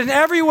tempted in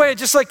every way,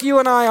 just like you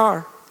and I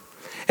are.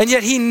 And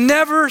yet he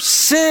never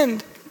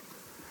sinned.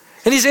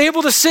 And he's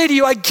able to say to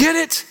you, I get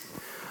it.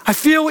 I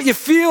feel what you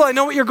feel. I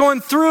know what you're going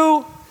through.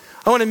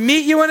 I want to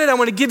meet you in it. I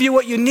want to give you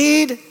what you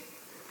need.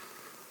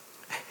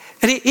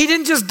 And he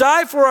didn't just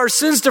die for our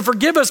sins to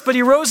forgive us, but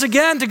he rose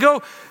again to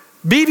go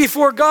be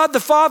before God the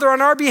Father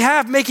on our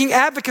behalf, making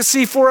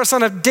advocacy for us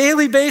on a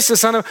daily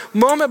basis, on a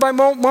moment by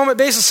moment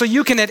basis, so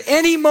you can at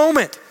any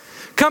moment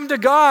come to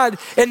God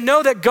and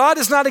know that God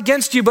is not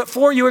against you, but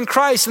for you in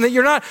Christ, and that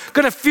you're not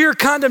going to fear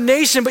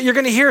condemnation, but you're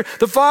going to hear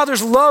the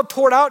Father's love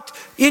poured out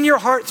in your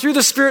heart through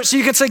the Spirit, so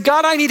you can say,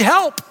 God, I need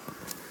help.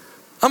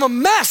 I'm a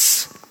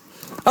mess.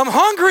 I'm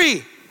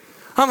hungry.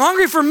 I'm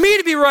hungry for me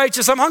to be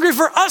righteous. I'm hungry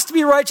for us to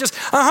be righteous.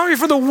 I'm hungry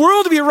for the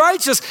world to be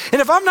righteous. And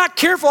if I'm not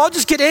careful, I'll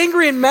just get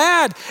angry and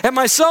mad at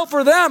myself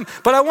or them.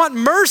 But I want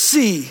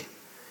mercy.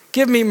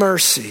 Give me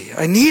mercy.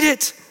 I need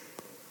it.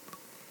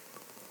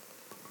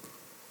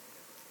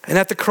 And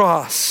at the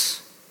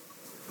cross,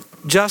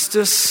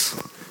 justice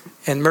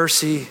and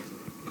mercy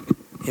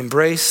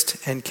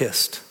embraced and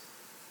kissed.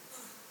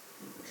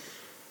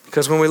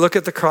 Because when we look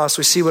at the cross,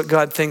 we see what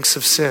God thinks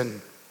of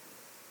sin.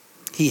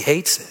 He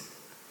hates it.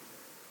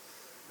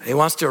 He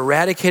wants to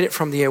eradicate it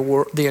from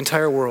the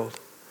entire world.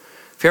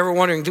 If you're ever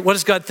wondering, what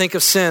does God think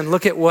of sin?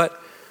 Look at what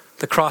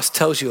the cross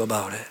tells you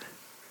about it.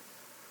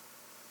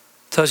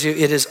 It tells you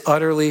it is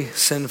utterly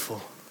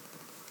sinful.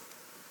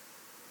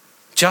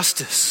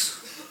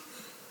 Justice.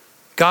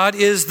 God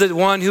is the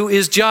one who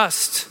is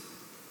just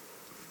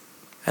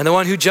and the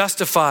one who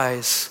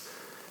justifies.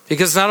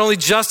 Because it's not only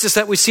justice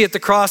that we see at the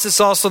cross, it's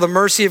also the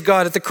mercy of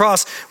God. At the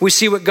cross, we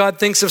see what God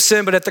thinks of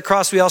sin, but at the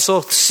cross, we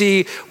also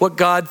see what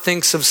God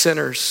thinks of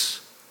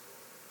sinners.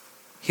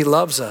 He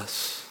loves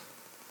us.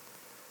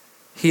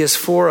 He is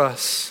for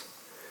us.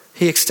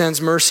 He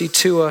extends mercy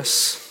to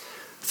us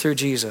through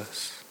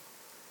Jesus.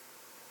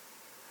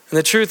 And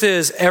the truth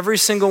is, every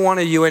single one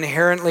of you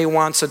inherently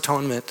wants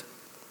atonement.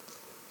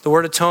 The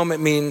word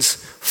atonement means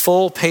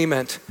full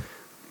payment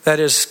that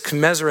is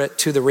commensurate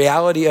to the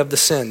reality of the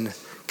sin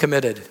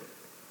committed.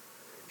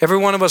 Every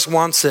one of us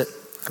wants it.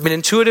 I mean,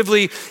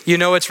 intuitively, you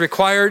know it's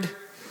required.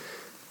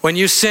 When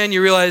you sin,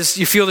 you realize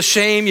you feel the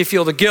shame, you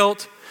feel the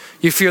guilt,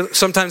 you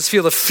sometimes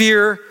feel the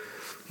fear,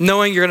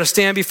 knowing you're going to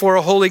stand before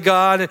a holy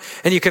God,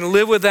 and you can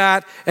live with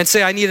that and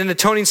say, I need an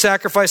atoning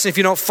sacrifice. And if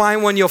you don't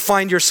find one, you'll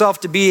find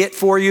yourself to be it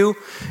for you.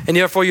 And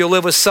therefore, you'll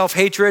live with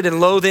self-hatred and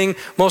loathing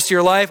most of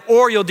your life.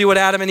 Or you'll do what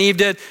Adam and Eve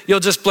did.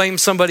 You'll just blame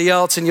somebody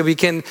else, and you'll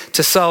begin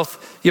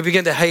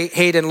to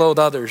hate and loathe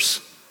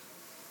others.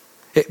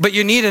 But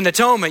you need an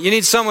atonement. You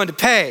need someone to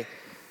pay.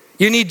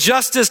 You need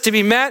justice to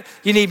be met.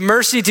 You need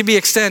mercy to be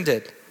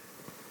extended.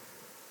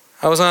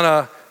 I was on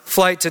a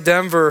flight to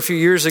Denver a few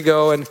years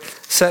ago and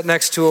sat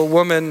next to a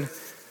woman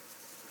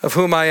of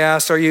whom I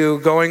asked, are you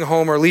going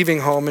home or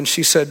leaving home? And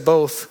she said,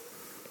 both.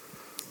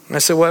 And I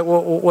said,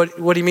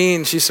 what do you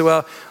mean? She said,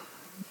 well,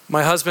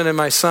 my husband and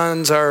my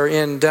sons are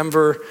in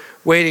Denver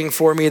waiting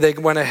for me. They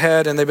went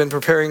ahead and they've been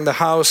preparing the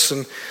house,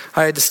 and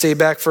I had to stay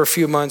back for a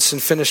few months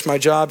and finish my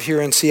job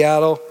here in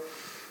Seattle.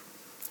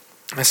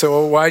 I said,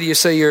 well, why do you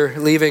say you're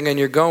leaving and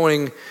you're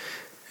going?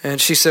 And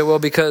she said, well,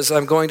 because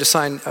I'm going to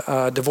sign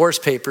divorce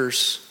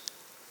papers.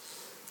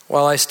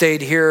 While I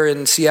stayed here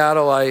in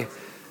Seattle, I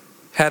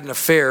had an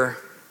affair.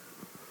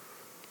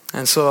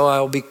 And so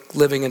I'll be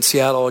living in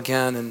Seattle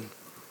again and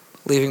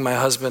leaving my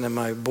husband and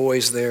my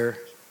boys there.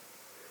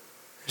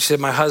 She said,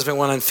 my husband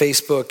went on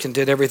Facebook and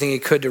did everything he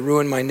could to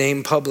ruin my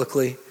name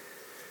publicly.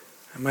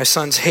 And my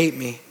sons hate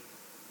me.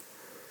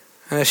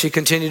 And as she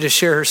continued to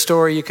share her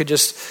story, you could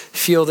just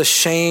feel the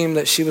shame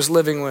that she was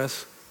living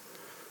with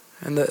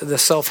and the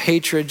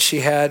self-hatred she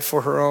had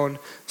for her own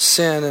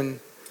sin. And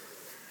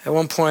at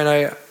one point,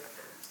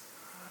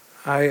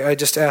 I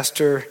just asked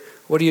her,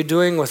 what are you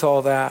doing with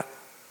all that?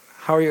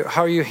 How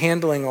are you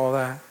handling all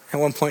that? At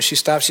one point, she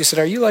stopped. She said,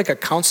 are you like a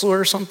counselor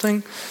or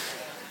something?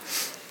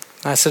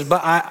 I said,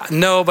 but I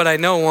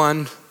know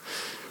one.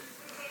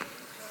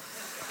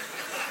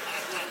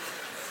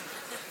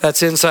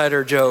 That's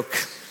insider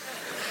joke.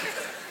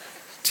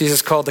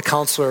 Jesus called the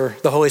counselor,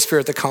 the Holy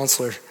Spirit, the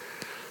counselor.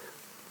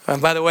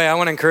 And by the way, I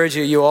want to encourage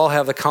you, you all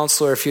have the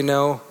counselor. If you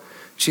know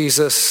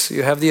Jesus,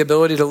 you have the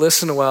ability to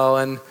listen well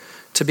and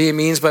to be a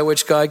means by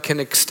which God can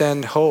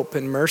extend hope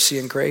and mercy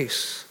and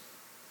grace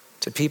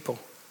to people.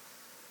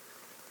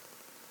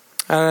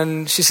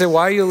 And she said,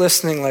 why are you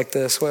listening like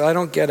this? Well, I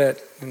don't get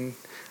it. And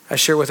I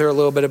share with her a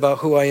little bit about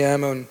who I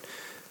am and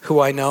who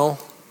I know,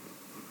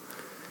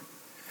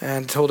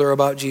 and told her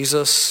about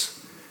Jesus.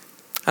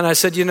 And I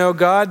said,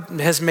 God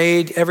has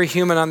made every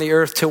human on the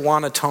earth to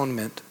want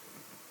atonement.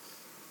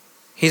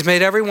 He's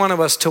made every one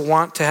of us to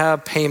want to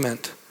have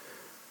payment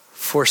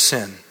for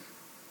sin.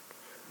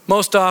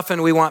 Most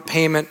often we want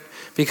payment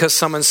because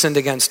someone sinned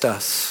against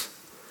us.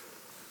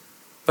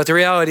 But the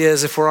reality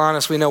is, if we're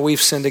honest, we know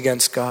we've sinned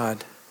against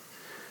God.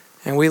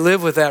 And we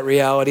live with that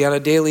reality on a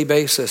daily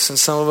basis. And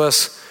some of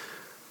us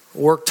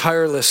work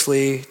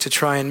tirelessly to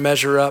try and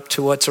measure up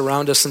to what's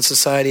around us in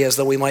society as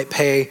though we might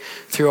pay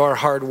through our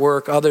hard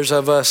work. Others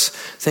of us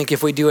think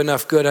if we do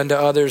enough good unto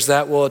others,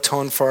 that will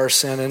atone for our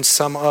sin. And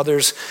some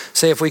others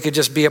say if we could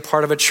just be a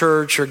part of a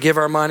church or give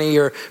our money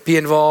or be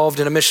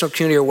involved in a missional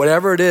community or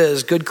whatever it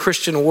is, good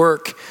Christian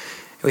work,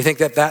 we think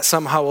that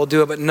somehow will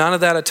do it. But none of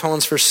that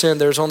atones for sin.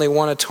 There's only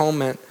one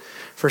atonement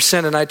for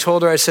sin. And I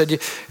told her, I said,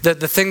 that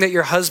the thing that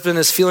your husband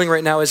is feeling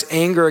right now is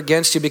anger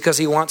against you because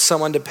he wants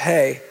someone to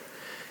pay.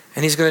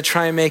 And he's going to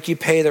try and make you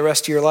pay the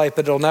rest of your life,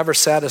 but it'll never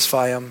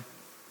satisfy him.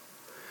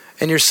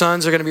 And your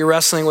sons are going to be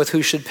wrestling with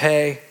who should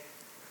pay.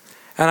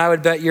 And I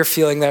would bet you're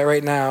feeling that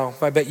right now.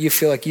 I bet you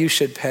feel like you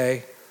should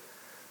pay.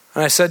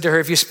 And I said to her,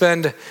 if you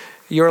spend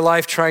your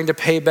life trying to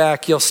pay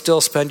back, you'll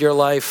still spend your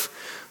life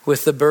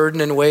with the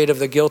burden and weight of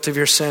the guilt of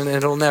your sin, and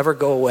it'll never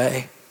go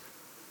away.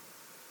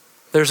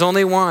 There's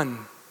only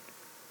one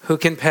who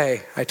can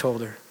pay, I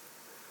told her.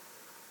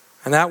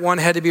 And that one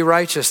had to be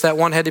righteous. That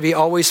one had to be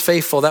always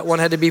faithful. That one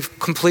had to be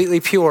completely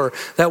pure.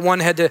 That one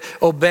had to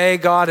obey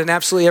God in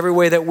absolutely every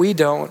way that we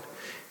don't.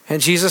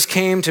 And Jesus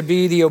came to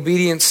be the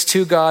obedience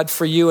to God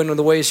for you in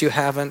the ways you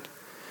haven't.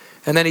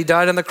 And then he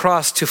died on the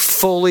cross to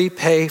fully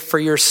pay for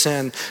your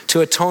sin,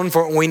 to atone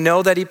for it. And we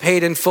know that he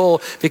paid in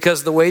full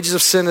because the wages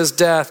of sin is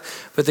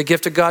death, but the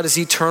gift of God is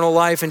eternal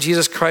life in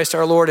Jesus Christ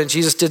our Lord. And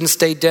Jesus didn't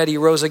stay dead. He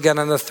rose again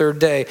on the third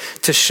day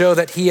to show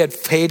that he had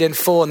paid in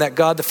full and that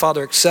God the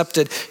Father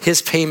accepted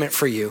his payment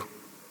for you.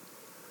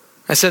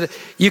 I said,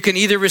 you can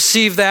either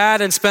receive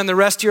that and spend the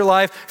rest of your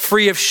life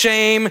free of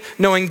shame,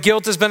 knowing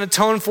guilt has been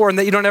atoned for and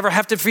that you don't ever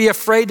have to be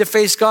afraid to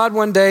face God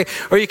one day,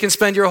 or you can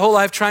spend your whole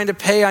life trying to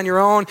pay on your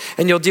own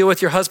and you'll deal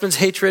with your husband's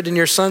hatred and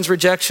your son's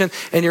rejection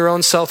and your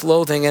own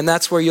self-loathing, and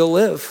that's where you'll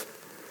live.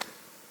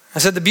 I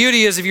said, the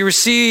beauty is if you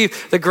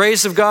receive the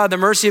grace of God, the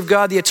mercy of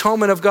God, the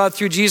atonement of God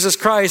through Jesus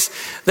Christ,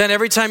 then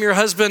every time your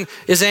husband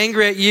is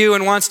angry at you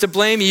and wants to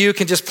blame you, you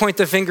can just point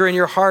the finger in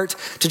your heart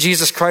to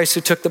Jesus Christ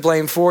who took the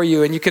blame for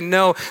you. And you can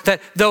know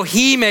that though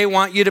he may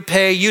want you to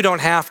pay, you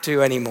don't have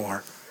to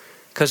anymore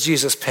because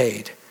Jesus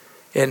paid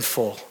in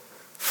full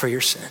for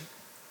your sin.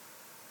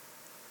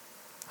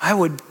 I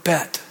would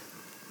bet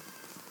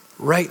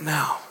right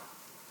now,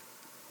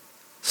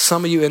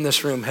 some of you in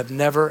this room have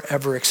never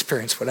ever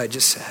experienced what I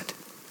just said.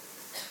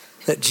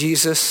 That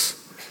Jesus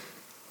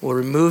will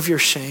remove your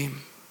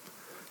shame.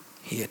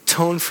 He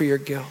atoned for your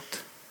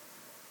guilt.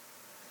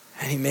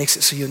 And he makes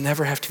it so you'll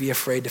never have to be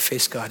afraid to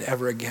face God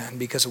ever again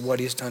because of what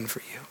he's done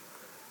for you.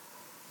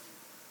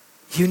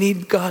 You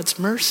need God's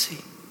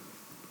mercy.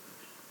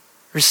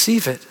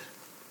 Receive it.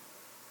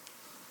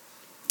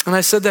 And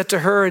I said that to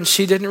her and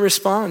she didn't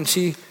respond.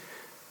 She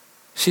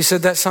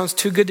said, that sounds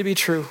too good to be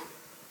true.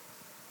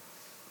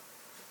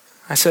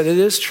 I said, it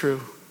is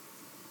true.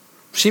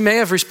 She may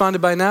have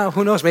responded by now.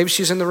 Who knows? Maybe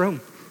she's in the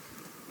room.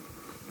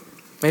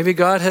 Maybe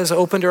God has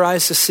opened her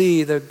eyes to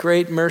see the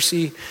great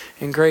mercy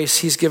and grace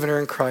he's given her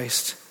in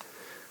Christ.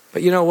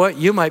 But you know what?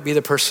 You might be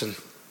the person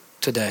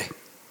today.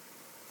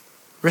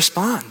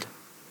 Respond.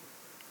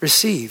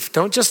 Receive.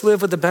 Don't just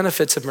live with the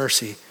benefits of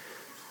mercy.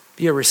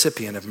 Be a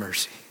recipient of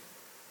mercy.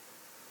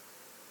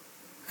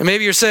 And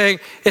maybe you're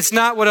saying, it's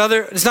not what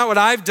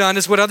I've done,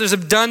 it's what others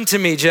have done to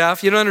me,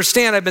 Jeff. You don't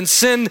understand. I've been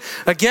sinned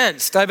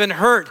against. I've been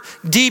hurt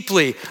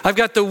deeply. I've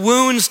got the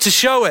wounds to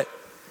show it.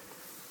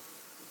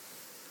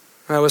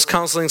 I was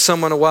counseling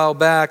someone a while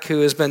back who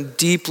has been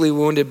deeply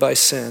wounded by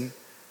sin.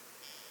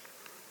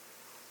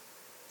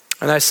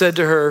 And I said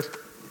to her,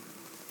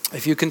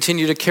 if you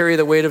continue to carry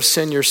the weight of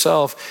sin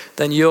yourself,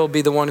 then you'll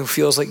be the one who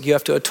feels like you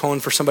have to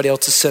atone for somebody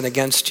else's sin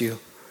against you.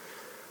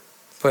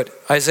 But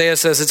Isaiah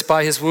says it's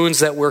by his wounds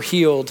that we're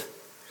healed.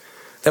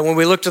 That when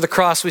we look to the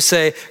cross, we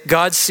say,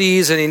 God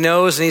sees and he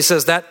knows, and he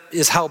says that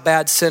is how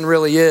bad sin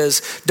really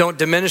is. Don't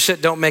diminish it,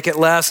 don't make it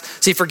less.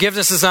 See,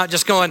 forgiveness is not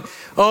just going,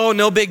 oh,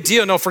 no big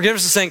deal. No,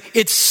 forgiveness is saying,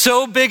 it's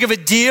so big of a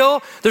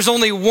deal, there's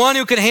only one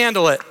who can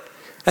handle it.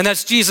 And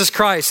that's Jesus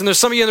Christ. And there's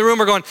some of you in the room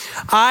who are going,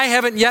 I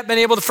haven't yet been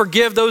able to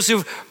forgive those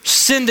who've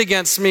sinned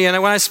against me. And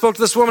when I spoke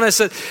to this woman, I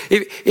said,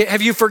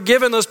 have you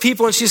forgiven those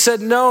people? And she said,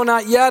 no,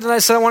 not yet. And I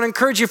said, I want to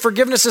encourage you.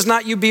 Forgiveness is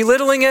not you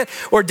belittling it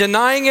or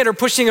denying it or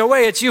pushing it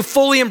away. It's you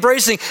fully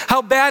embracing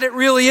how bad it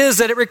really is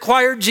that it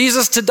required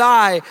Jesus to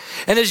die.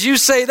 And as you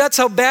say, that's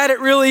how bad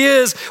it really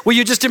is, will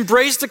you just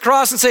embrace the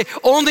cross and say,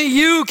 only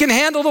you can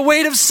handle the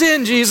weight of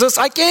sin, Jesus.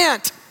 I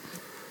can't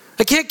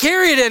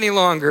carry it any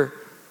longer.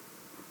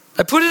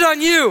 I put it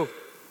on you.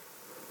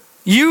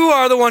 You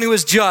are the one who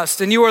is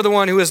just, and you are the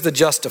one who is the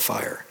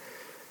justifier.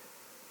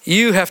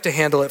 You have to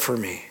handle it for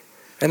me.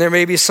 And there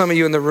may be some of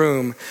you in the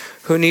room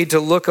who need to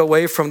look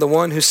away from the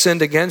one who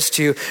sinned against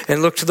you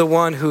and look to the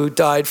one who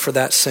died for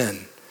that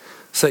sin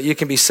so that you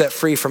can be set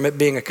free from it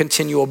being a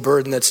continual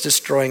burden that's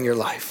destroying your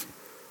life.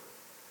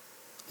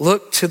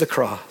 Look to the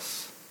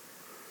cross.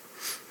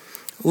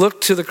 Look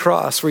to the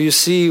cross where you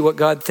see what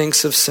God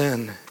thinks of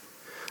sin.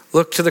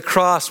 Look to the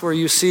cross where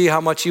you see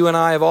how much you and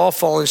I have all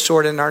fallen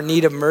short in our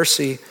need of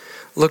mercy.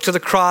 Look to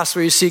the cross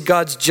where you see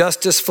God's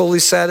justice fully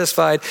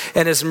satisfied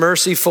and his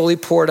mercy fully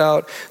poured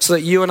out so that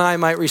you and I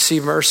might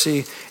receive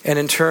mercy and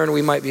in turn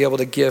we might be able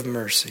to give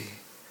mercy.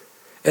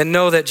 And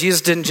know that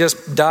Jesus didn't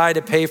just die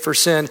to pay for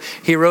sin.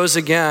 He rose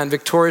again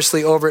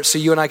victoriously over it so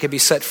you and I could be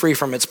set free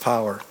from its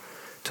power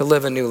to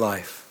live a new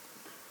life.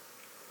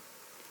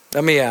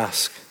 Let me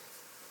ask,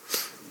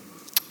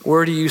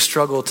 where do you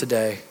struggle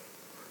today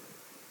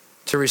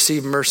to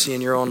receive mercy in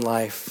your own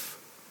life?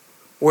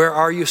 Where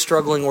are you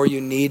struggling where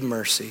you need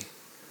mercy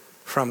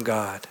from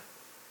God?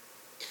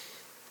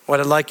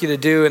 What I'd like you to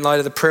do in light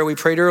of the prayer we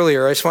prayed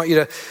earlier, I just want you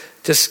to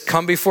just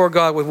come before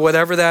God with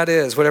whatever that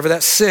is, whatever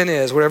that sin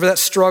is, whatever that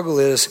struggle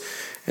is,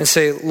 and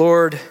say,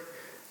 Lord,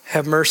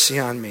 have mercy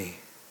on me.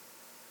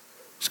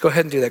 Just go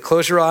ahead and do that.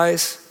 Close your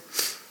eyes.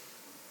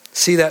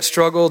 See that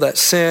struggle, that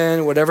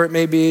sin, whatever it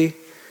may be.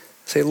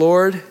 Say,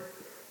 Lord,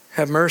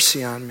 have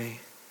mercy on me.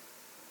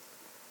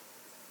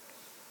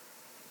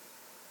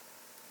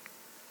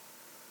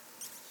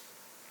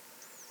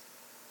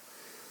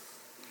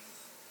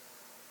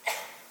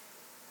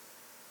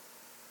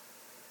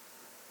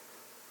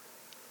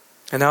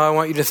 And now I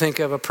want you to think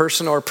of a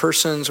person or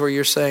persons where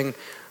you're saying,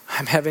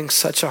 I'm having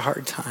such a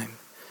hard time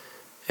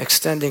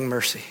extending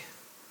mercy.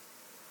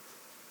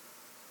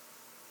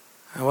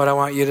 And what I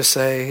want you to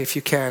say, if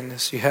you can,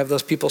 is you have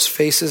those people's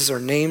faces or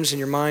names in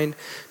your mind,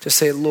 just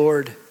say,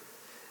 Lord,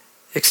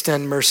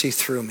 extend mercy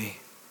through me.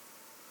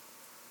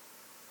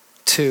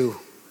 2,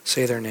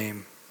 say their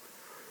name.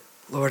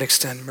 Lord,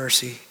 extend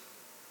mercy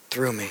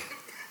through me.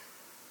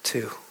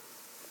 2.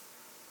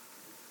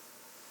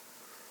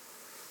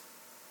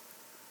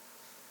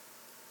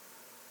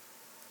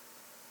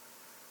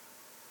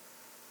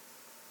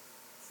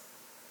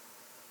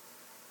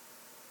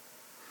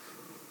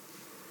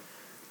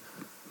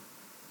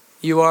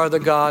 You are the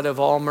God of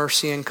all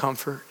mercy and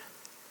comfort.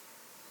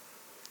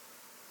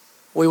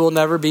 We will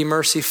never be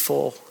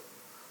merciful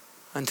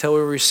until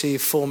we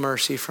receive full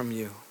mercy from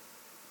you.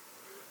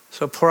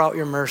 So pour out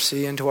your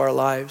mercy into our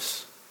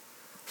lives.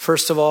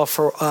 First of all,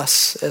 for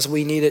us, as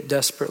we need it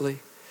desperately.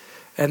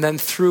 And then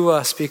through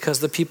us, because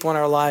the people in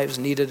our lives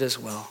need it as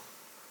well.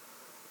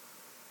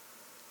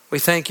 We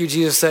thank you,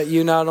 Jesus, that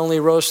you not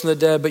only rose from the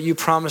dead, but you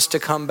promised to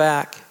come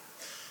back.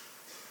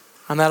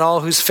 And that all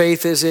whose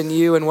faith is in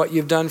you and what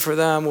you've done for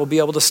them will be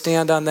able to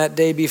stand on that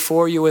day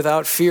before you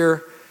without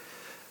fear,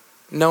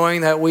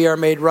 knowing that we are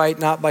made right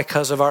not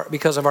because of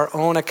our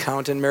own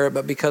account and merit,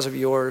 but because of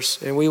yours.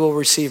 And we will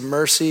receive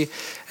mercy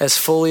as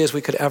fully as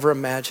we could ever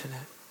imagine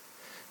it.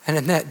 And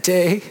in that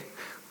day,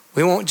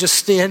 we won't just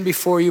stand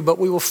before you, but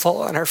we will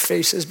fall on our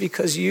faces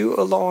because you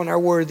alone are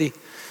worthy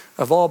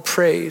of all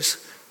praise,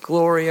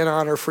 glory, and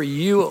honor, for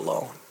you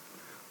alone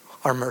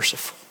are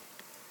merciful.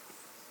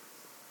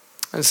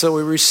 And so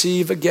we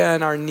receive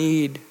again our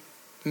need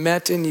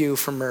met in you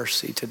for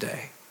mercy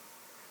today.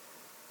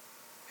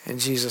 In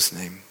Jesus'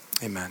 name,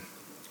 amen.